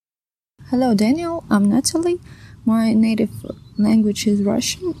Hello, Daniel. I'm Natalie. My native language is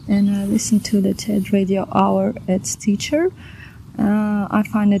Russian, and I listen to the TED Radio Hour at Teacher. I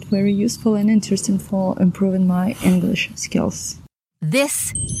find it very useful and interesting for improving my English skills.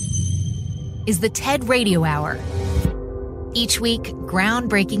 This is the TED Radio Hour. Each week,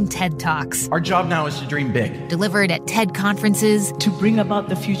 groundbreaking TED Talks. Our job now is to dream big. Delivered at TED conferences. To bring about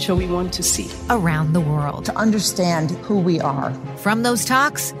the future we want to see. Around the world. To understand who we are. From those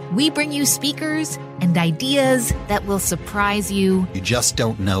talks, we bring you speakers and ideas that will surprise you. You just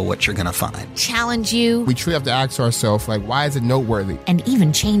don't know what you're going to find. Challenge you. We truly have to ask ourselves, why is it noteworthy? And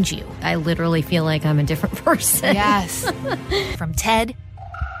even change you. I literally feel like I'm a different person. Yes. From TED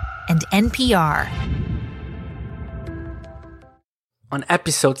and NPR. On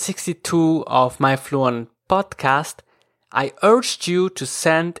episode 62 of My Fluent podcast, I urged you to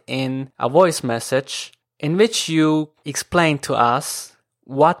send in a voice message in which you explain to us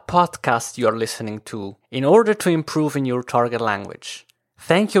what podcast you're listening to in order to improve in your target language.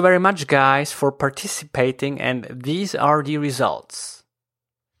 Thank you very much, guys, for participating, and these are the results.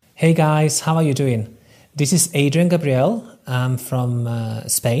 Hey guys, how are you doing? This is Adrian Gabriel. I'm from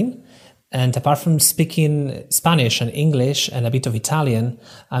Spain. And apart from speaking Spanish and English and a bit of Italian,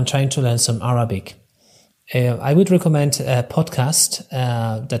 I'm trying to learn some Arabic. I would recommend a podcast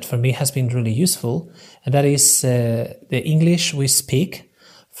that for me has been really useful, and that is the English We Speak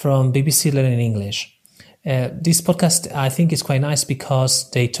from BBC Learning English. This podcast, I think, is quite nice because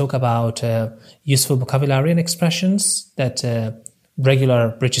they talk about useful vocabulary and expressions that regular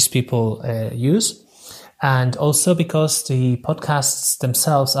British people use. And also because the podcasts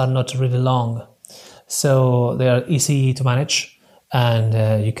themselves are not really long. So they are easy to manage, and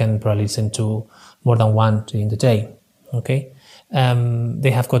you can probably listen to more than one during the day. Okay.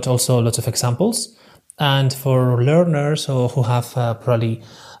 They have got also lots of examples. And for learners who have probably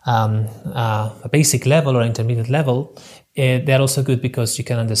a basic level or intermediate level, they're also good because you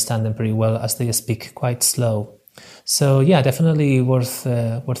can understand them pretty well as they speak quite slow. So yeah, definitely worth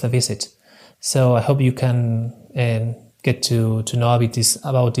a visit. So I hope you can get to know a bit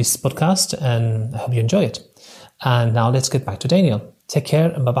about this podcast, and I hope you enjoy it. And now let's get back to Daniel. Take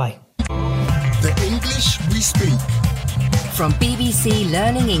care and bye-bye. The English We Speak. From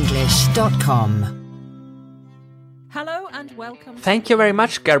bbclearningenglish.com. Hello and welcome. Thank you very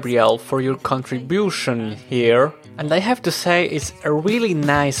much, Gabrielle, for your contribution here. And I have to say, it's a really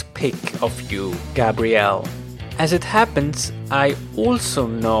nice pick of you, Gabrielle. As it happens, I also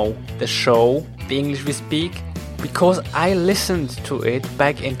know the show, The English We Speak, because I listened to it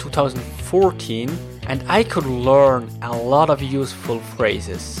back in 2014 and I could learn a lot of useful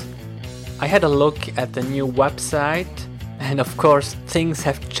phrases. I had a look at the new website, and of course things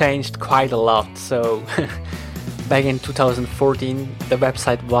have changed quite a lot. So back in 2014 the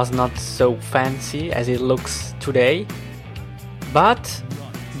website was not so fancy as it looks today, but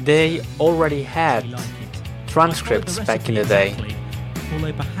they already had transcripts back in the day.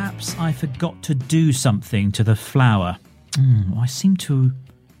 Although perhaps I forgot to do something to the flour. I seem to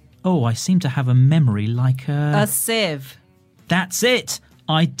have a memory like a sieve. That's it.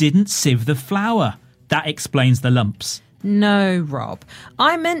 I didn't sieve the flour. That explains the lumps. No, Rob.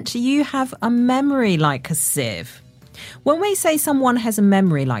 I meant you have a memory like a sieve. When we say someone has a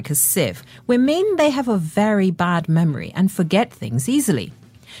memory like a sieve, we mean they have a very bad memory and forget things easily.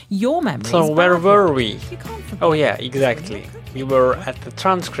 Your memory. So where were we? Oh yeah, exactly. We were at the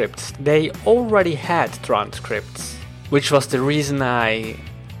transcripts. They already had transcripts, which was the reason I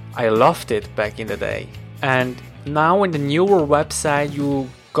loved it back in the day. And now in the newer website you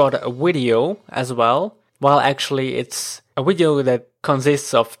got a video as well. Well, actually it's a video that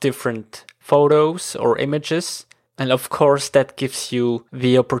consists of different photos or images. And of course that gives you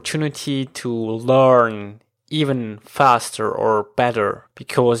the opportunity to learn even faster or better,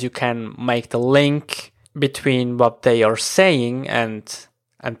 because you can make the link between what they are saying and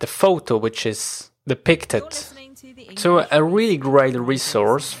the photo which is depicted. So a really great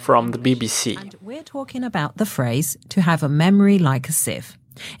resource from the BBC. And we're talking about the phrase to have a memory like a sieve.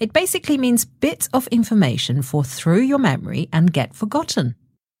 It basically means bits of information fall through your memory and get forgotten.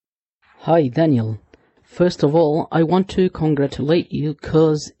 Hi Daniel. First of all, I want to congratulate you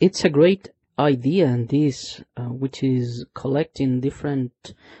because it's a great idea, and this which is collecting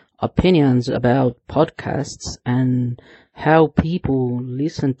different opinions about podcasts and how people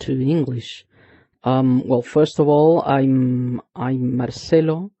listen to English. Well, first of all, I'm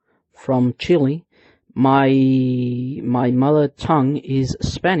Marcelo from Chile. My mother tongue is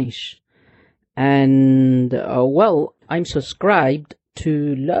Spanish, and well, I'm subscribed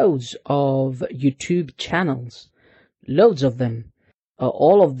to loads of YouTube channels, loads of them.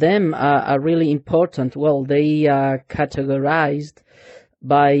 all of them are really important. Well, they are categorized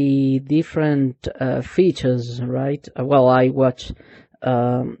by different features, right? Well, I watch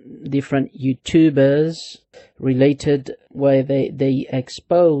different YouTubers related where they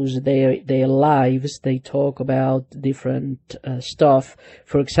expose their lives. They talk about different stuff.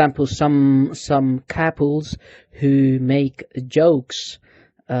 For example, some couples who make jokes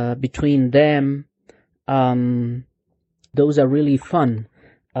between them. Those are really fun.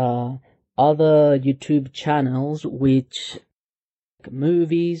 Other YouTube channels which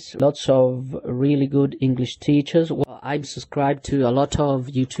movies, lots of really good English teachers. Well, I'm subscribed to a lot of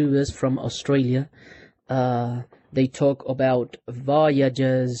YouTubers from Australia. They talk about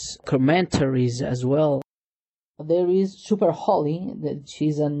voyages, commentaries as well. There is Super Holly, that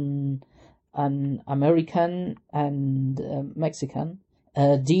she's an American and Mexican.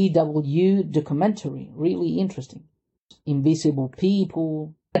 DW documentary, really interesting. Invisible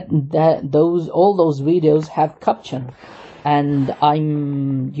People. All those videos have caption, and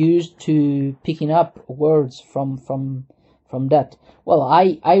I'm used to picking up words from that. Well,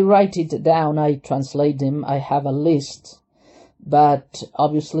 I write it down, I translate them, I have a list, but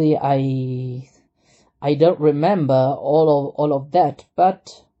obviously I don't remember all of that,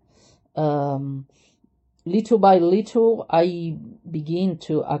 but little by little I begin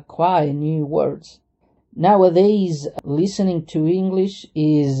to acquire new words. Nowadays, listening to English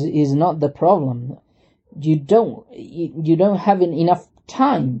is not the problem. You don't have enough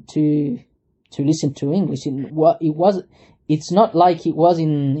time to listen to English. It's not like it was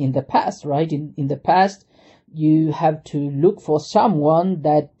in the past, right? In the past, you have to look for someone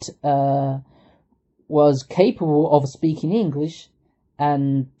that was capable of speaking English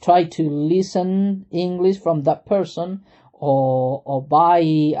and try to listen English from that person, or buy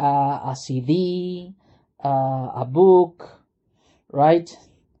a CD, a book, right?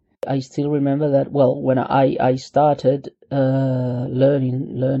 I still remember that, well, when I started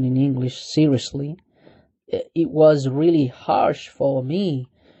learning English seriously, it was really harsh for me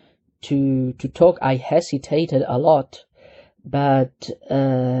to talk. I hesitated a lot, but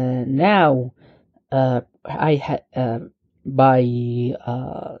now I had by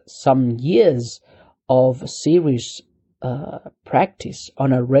some years of serious practice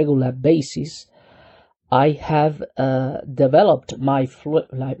on a regular basis, I have developed my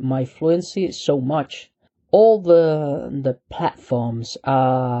fluency so much. All the platforms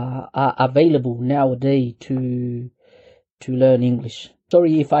are available nowadays to learn English.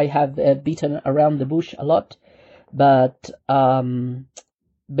 Sorry if I have beaten around the bush a lot, but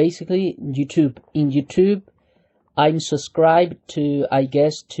basically YouTube. In YouTube, I'm subscribed to, I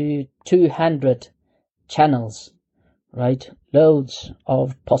guess, to 200 channels, right? Loads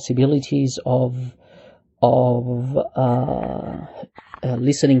of possibilities of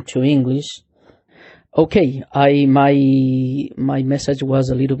listening to English. Okay, my message was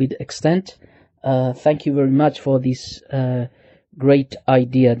a little bit extent. Thank you very much for this great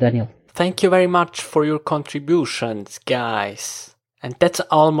idea, Daniel. Thank you very much for your contributions, guys. And that's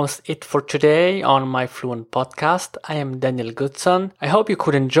almost it for today on My Fluent Podcast. I am Daniel Goodson. I hope you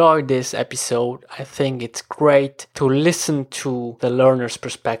could enjoy this episode. I think it's great to listen to the learner's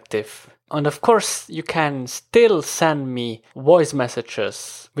perspective. And of course, you can still send me voice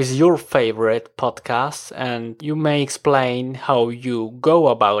messages with your favorite podcasts, and you may explain how you go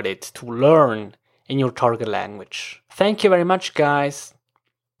about it to learn in your target language. Thank you very much, guys.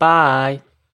 Bye.